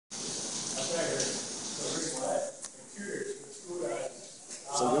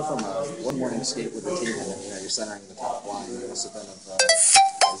you skate with the team, and then you're centering the top line. You must have been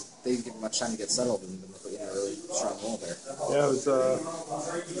they didn't give much time to get settled, and put you in a really strong role there. Yeah, it was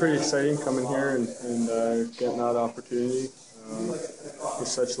pretty exciting coming here and getting that opportunity with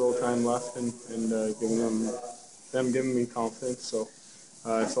such little time left, and giving them giving me confidence. So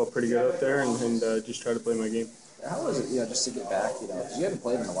I felt pretty good out there, and just tried to play my game. How was it, just to get back, because you hadn't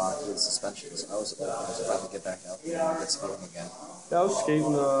played in a while with suspensions. How was it to finally get back out there and get skating again? Yeah, I was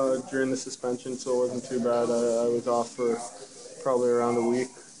skating during the suspension, so it wasn't too bad. I was off for probably around a week,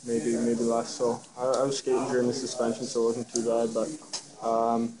 maybe less. So I was skating during the suspension, so it wasn't too bad. But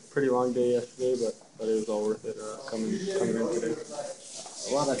pretty long day yesterday, but it was all worth it coming in today.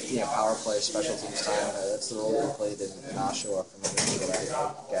 A lot of power play, special teams time. That's the role you played in Oshawa from everything that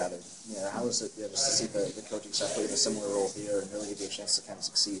I gathered. How was it just to see the coaching staff play in a similar role here and really give you a chance to kind of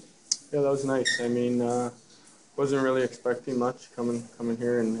succeed? Yeah, that was nice. I mean, wasn't really expecting much coming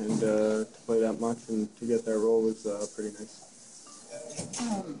here and to play that much, and to get that role was pretty nice.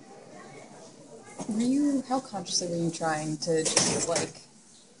 How consciously were you trying to just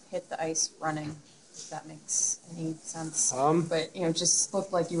hit the ice running? If that makes any sense. But just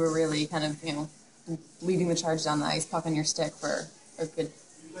looked like you were really kind of leading the charge down the ice, puck on your stick for a good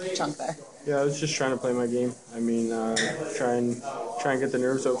chunk there. Yeah, I was just trying to play my game. I mean, try and get the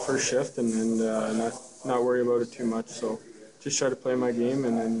nerves out first shift, and not worry about it too much. So just try to play my game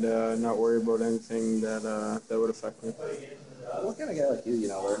and not worry about anything that would affect me. What kind of guy like you,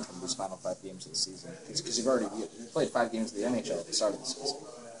 learn from these final 5 games of the season? Because you've already played 5 games of the NHL at the start of the season.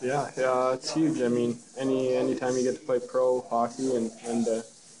 Yeah, it's huge. I mean, any time you get to play pro hockey and to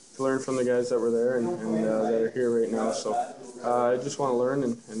learn from the guys that were there and that are here right now. So I just want to learn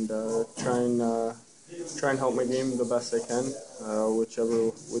and try and help my game the best I can,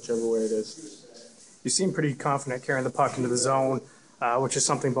 whichever way it is. You seem pretty confident carrying the puck into the zone, which is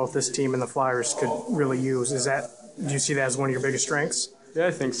something both this team and the Flyers could really use. Do you see that as one of your biggest strengths? Yeah,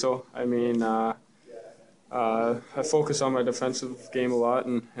 I think so. I mean, I focus on my defensive game a lot,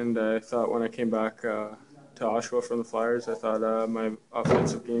 and I thought when I came back to Oshawa from the Flyers, I thought my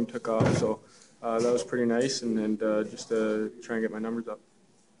offensive game took off. So that was pretty nice, and just to try and get my numbers up.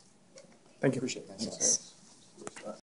 Thank you. Appreciate that.